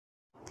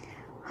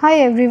Hi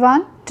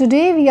everyone,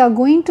 today we are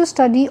going to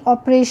study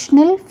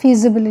operational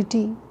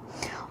feasibility.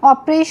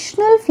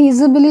 Operational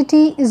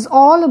feasibility is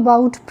all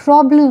about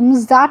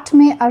problems that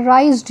may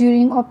arise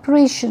during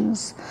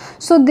operations.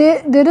 So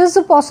there is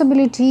a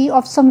possibility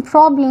of some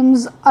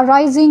problems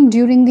arising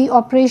during the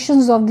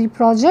operations of the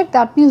project,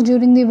 that means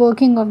during the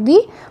working of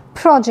the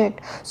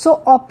project.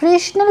 So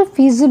operational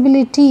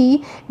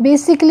feasibility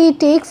basically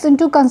takes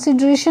into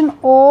consideration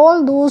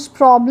all those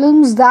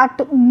problems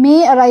that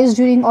may arise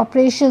during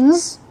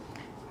operations.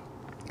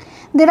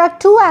 There are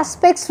two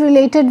aspects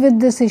related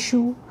with this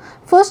issue.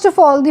 First of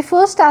all, the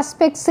first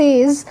aspect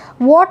says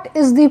what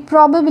is the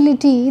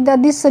probability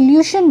that the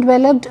solution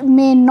developed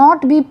may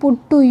not be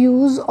put to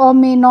use or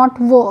may not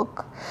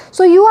work.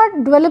 So you are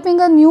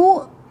developing a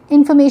new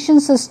information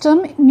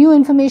system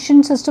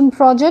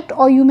project,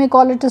 or you may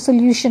call it a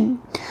solution.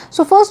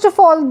 So first of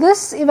all,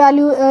 this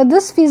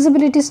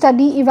feasibility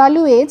study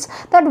evaluates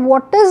that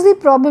what is the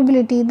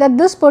probability that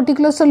this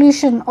particular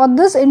solution or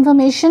this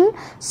information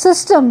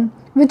system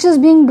which is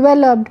being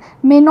developed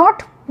may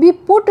not be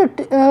put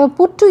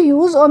to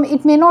use, or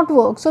it may not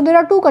work. So there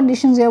are two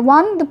conditions here.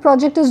 One, the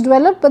project is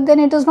developed but then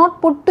it is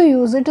not put to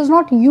use, it is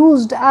not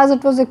used as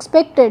it was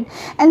expected.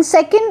 And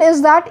second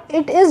is that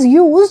it is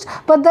used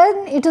but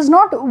then it is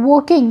not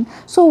working.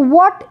 So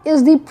what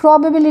is the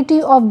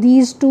probability of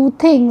these two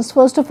things?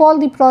 First of all,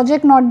 the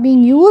project not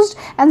being used,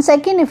 and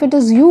second, if it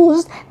is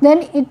used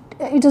then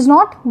it is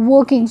not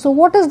working. So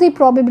what is the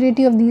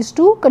probability of these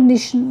two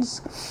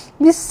conditions?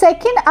 The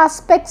second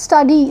aspect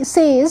study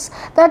says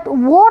that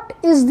what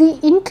is the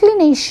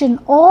inclination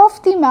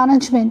of the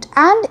management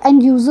and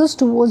end users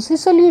towards the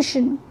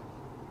solution.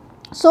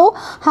 So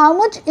how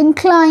much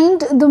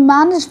inclined the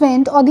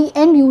management or the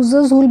end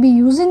users who will be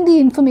using the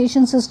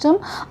information system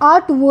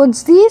are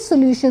towards the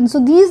solution.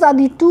 So these are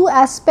the two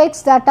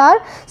aspects that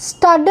are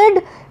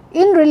studied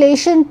in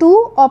relation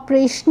to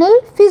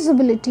operational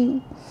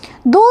feasibility.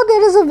 Though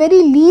there is a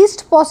very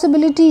least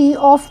possibility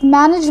of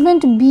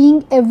management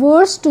being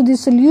averse to the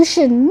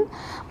solution,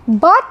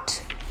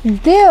 but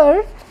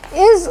there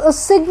is a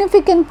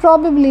significant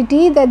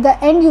probability that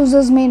the end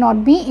users may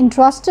not be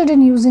interested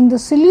in using the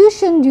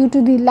solution due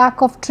to the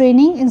lack of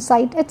training,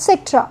 insight,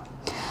 etc.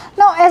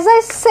 Now, as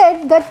I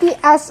said, that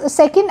the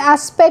second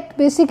aspect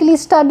basically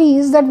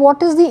studies that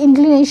what is the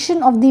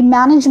inclination of the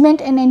management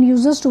and end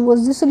users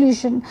towards the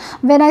solution.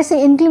 When I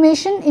say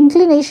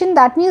inclination,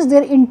 that means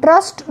their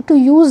interest to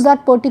use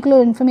that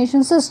particular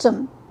information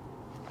system.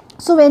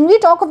 So when we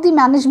talk of the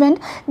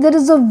management, there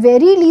is a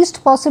very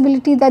least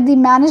possibility that the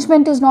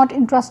management is not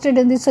interested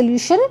in the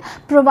solution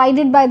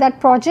provided by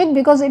that project,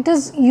 because it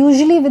is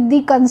usually with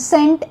the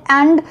consent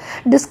and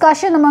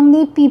discussion among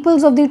the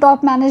peoples of the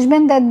top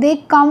management that they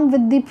come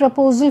with the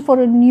proposal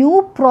for a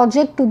new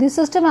project to the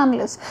system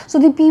analyst. So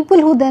the people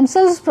who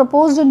themselves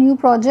proposed a new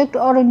project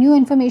or a new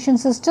information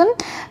system,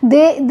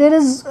 there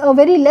is a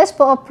very less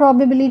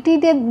probability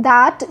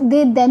that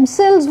they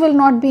themselves will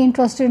not be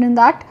interested in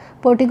that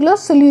particular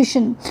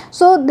solution.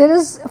 So there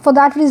is, for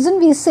that reason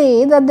we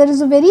say that there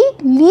is a very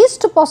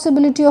least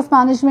possibility of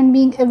management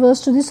being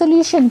averse to the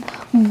solution,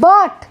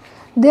 but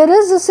there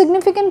is a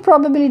significant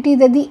probability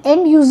that the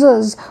end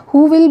users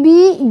who will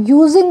be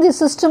using the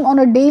system on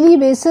a daily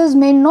basis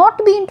may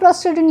not be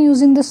interested in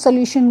using this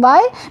solution.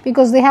 Why?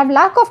 Because they have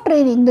lack of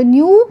training. The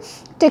new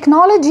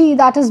technology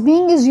that is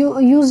being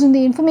used in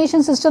the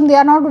information system, they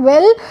are not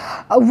well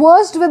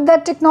versed with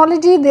that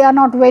technology, they are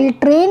not well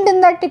trained in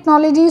that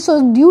technology.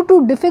 So due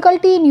to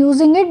difficulty in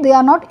using it, they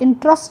are not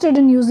interested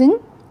in using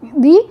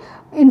the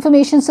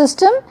information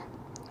system,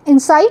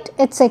 insight,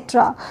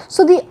 etc.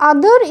 So the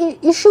other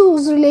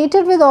issues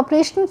related with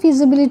operational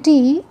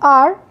feasibility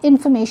are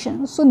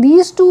information. So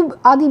these two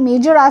are the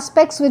major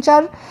aspects which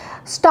are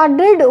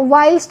studied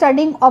while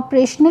studying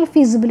operational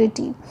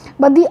feasibility.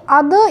 But the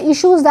other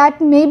issues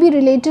that may be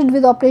related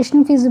with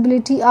operational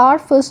feasibility are,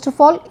 first of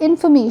all,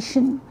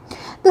 information.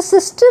 The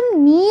system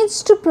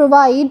needs to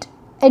provide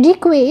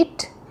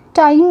adequate,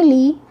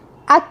 timely,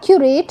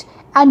 accurate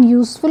and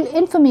useful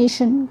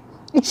information.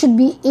 It should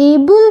be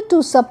able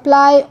to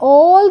supply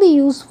all the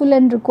useful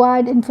and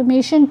required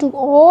information to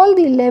all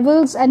the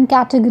levels and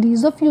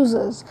categories of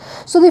users.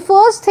 So the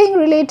first thing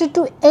related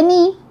to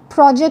any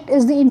project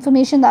is the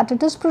information that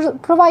it is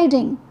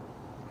providing.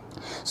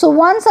 So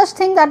one such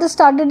thing that is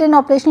studied in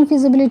operational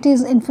feasibility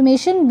is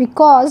information,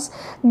 because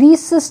the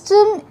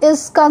system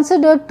is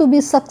considered to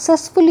be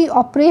successfully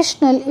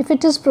operational if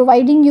it is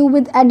providing you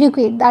with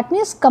adequate, that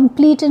means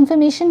complete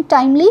information,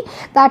 timely,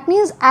 that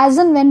means as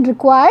and when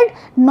required,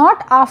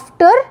 not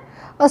after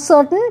a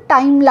certain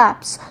time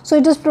lapse. So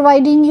it is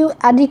providing you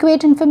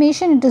adequate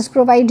information, it is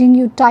providing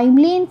you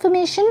timely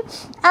information,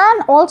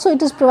 and also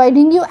it is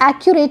providing you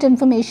accurate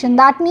information.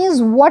 That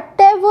means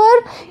whatever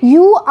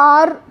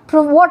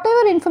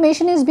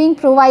information is being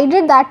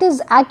provided, that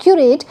is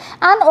accurate,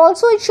 and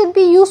also it should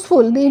be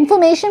useful. The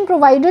information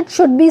provided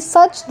should be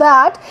such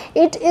that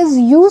it is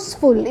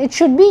useful. It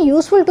should be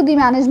useful to the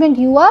management.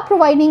 You are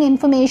providing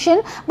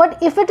information, but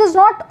if it is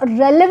not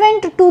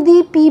relevant to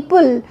the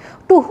people,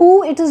 to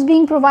who it is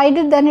being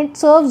provided, then it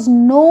serves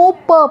no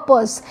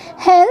purpose.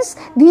 Hence,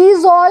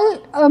 these all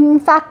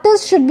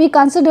factors should be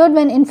considered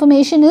when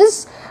information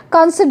is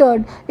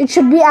considered. It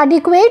should be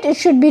adequate, it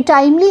should be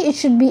timely, it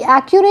should be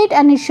accurate,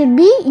 and it should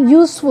be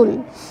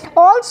useful.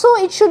 Also,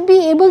 it should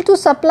be able to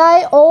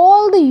supply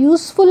all the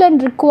useful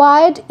and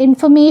required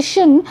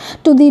information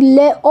to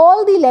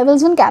all the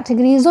levels and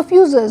categories of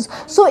users.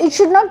 So it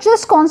should not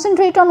just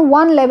concentrate on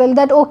one level,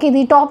 that okay,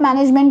 the top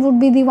management would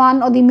be the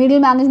one or the middle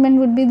management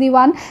would be the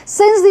one.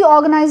 Since the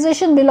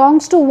organization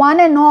belongs to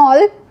one and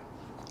all,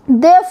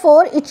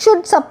 therefore it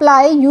should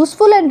supply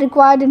useful and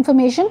required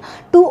information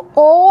to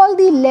all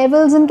the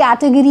levels and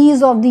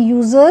categories of the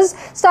users,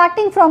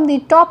 starting from the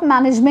top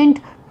management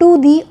to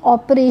the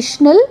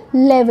operational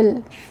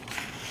level.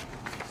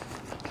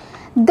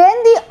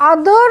 Then the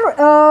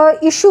other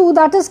issue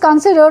that is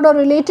considered or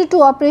related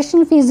to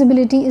operational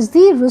feasibility is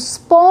the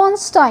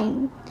response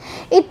time.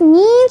 It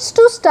needs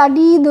to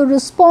study the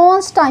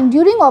response time.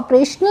 During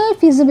operational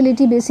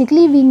feasibility,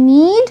 basically we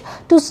need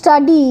to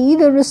study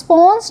the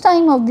response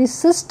time of the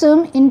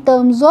system in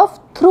terms of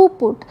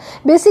throughput.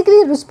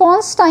 Basically,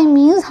 response time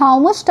means how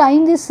much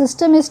time the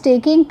system is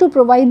taking to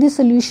provide the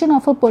solution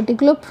of a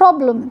particular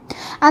problem,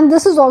 and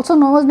this is also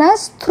known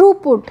as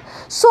throughput.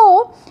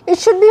 So it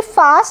should be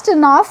fast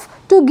enough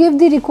to give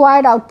the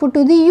required output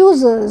to the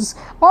users.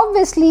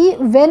 Obviously,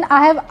 when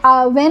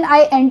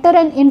I enter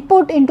an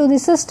input into the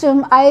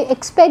system, I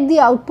expect the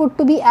output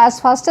to be as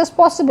fast as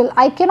possible.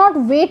 I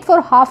cannot wait for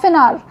half an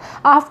hour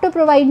after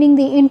providing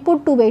the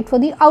input to wait for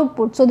the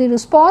output. So the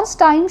response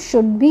time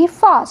should be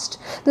fast.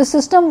 The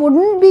system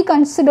wouldn't be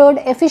considered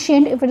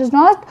efficient if it is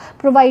not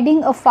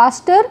providing a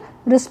faster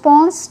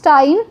response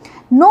time,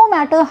 no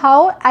matter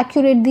how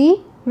accurate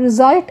the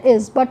result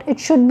is, but it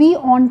should be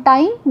on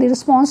time. The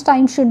response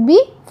time should be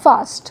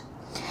fast.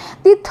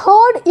 The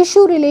third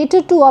issue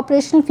related to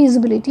operational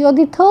feasibility, or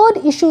the third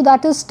issue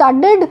that is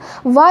studied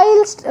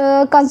whilst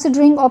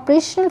considering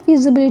operational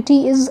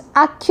feasibility, is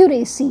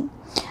accuracy.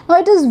 Now,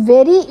 it is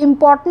very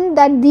important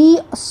that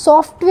the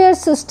software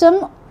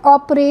system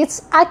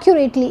operates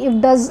accurately.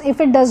 If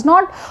it does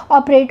not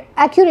operate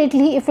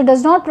accurately, if it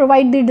does not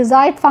provide the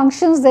desired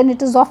functions, then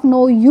it is of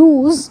no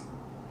use.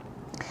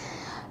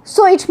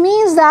 So it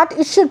means that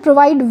it should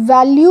provide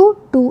value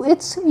to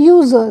its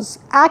users.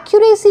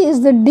 Accuracy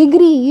is the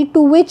degree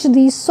to which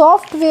the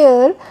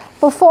software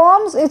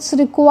performs its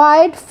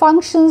required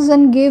functions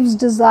and gives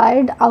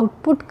desired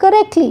output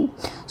correctly.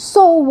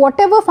 So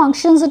whatever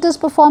functions it is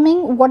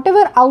performing,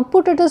 whatever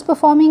output it is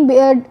performing,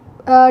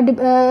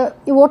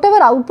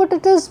 whatever output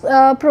it is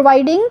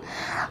providing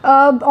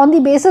on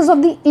the basis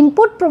of the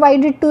input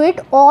provided to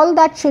it, all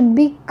that should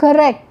be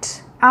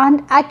correct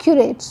and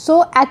accurate.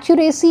 So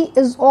accuracy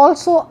is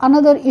also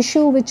another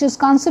issue which is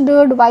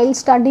considered while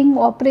studying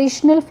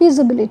operational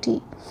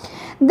feasibility.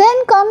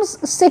 Then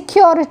comes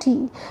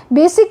security.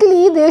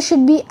 Basically, there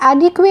should be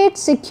adequate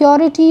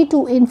security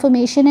to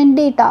information and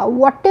data.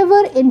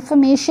 Whatever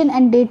information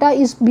and data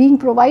is being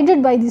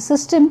provided by the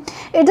system,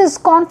 it is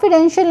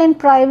confidential and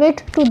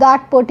private to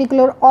that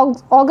particular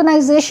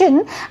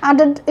organization,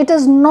 and it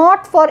is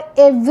not for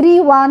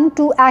everyone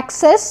to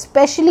access,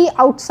 especially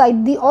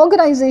outside the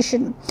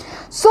organization.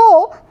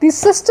 So the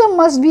system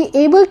must be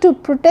able to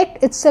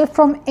protect itself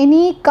from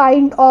any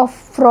kind of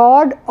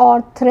fraud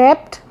or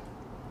theft.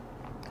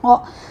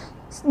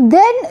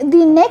 Then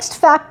the next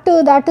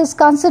factor that is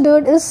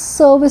considered is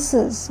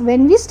services.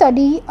 When we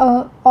study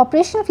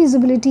operational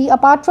feasibility,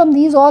 apart from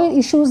these all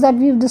issues that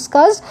we've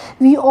discussed,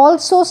 we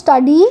also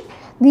study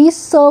these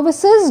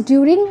services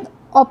during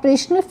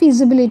operational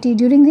feasibility.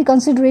 During the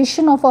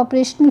consideration of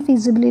operational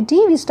feasibility,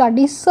 we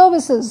study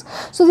services.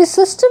 So the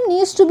system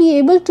needs to be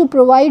able to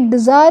provide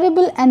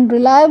desirable and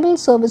reliable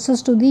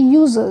services to the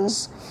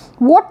users.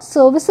 What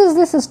services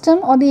the system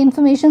or the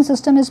information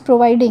system is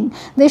providing,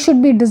 they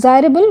should be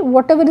desirable.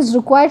 Whatever is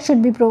required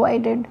should be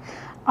provided.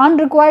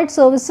 Unrequired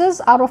services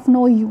are of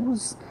no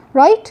use,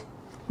 right?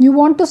 You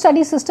want to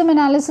study system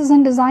analysis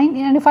and design,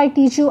 and if I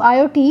teach you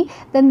IoT,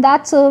 then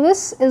that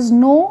service serves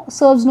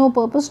no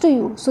purpose to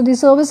you. So the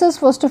services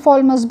first of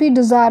all must be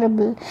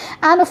desirable,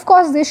 and of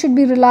course they should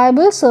be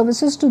reliable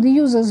services to the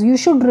users. You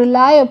should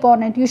rely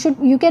upon it.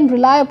 You can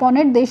rely upon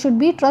it. They should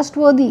be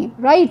trustworthy,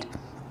 right?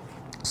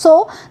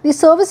 So the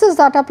services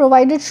that are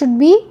provided should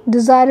be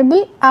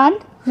desirable and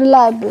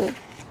reliable.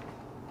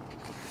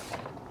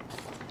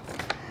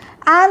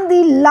 And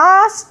the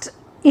last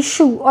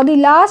issue or the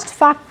last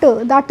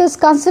factor that is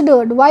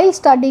considered while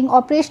studying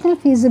operational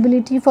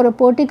feasibility for a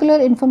particular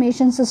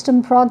information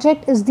system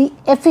project is the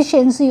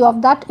efficiency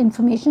of that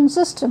information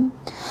system.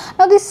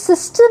 Now, the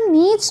system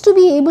needs to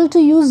be able to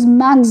use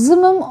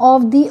maximum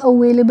of the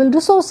available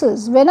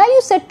resources. When are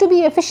you said to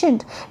be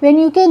efficient? When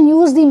you can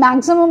use the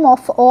maximum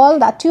of all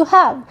that you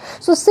have.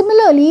 So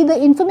similarly, the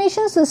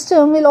information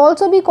system will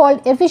also be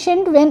called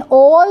efficient when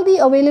all the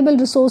available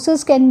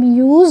resources can be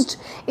used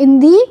in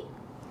the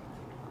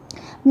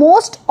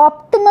most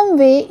optimum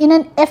way in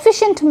an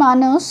efficient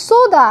manner so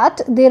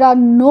that there are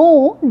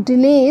no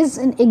delays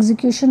in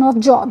execution of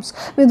jobs.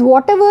 With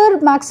whatever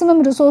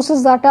maximum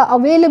resources that are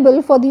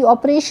available for the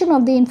operation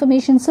of the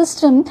information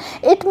system,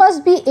 it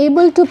must be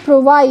able to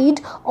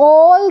provide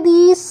all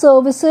these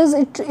services.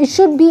 It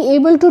should be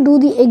able to do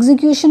the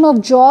execution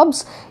of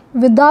jobs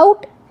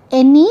without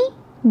any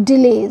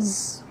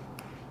delays.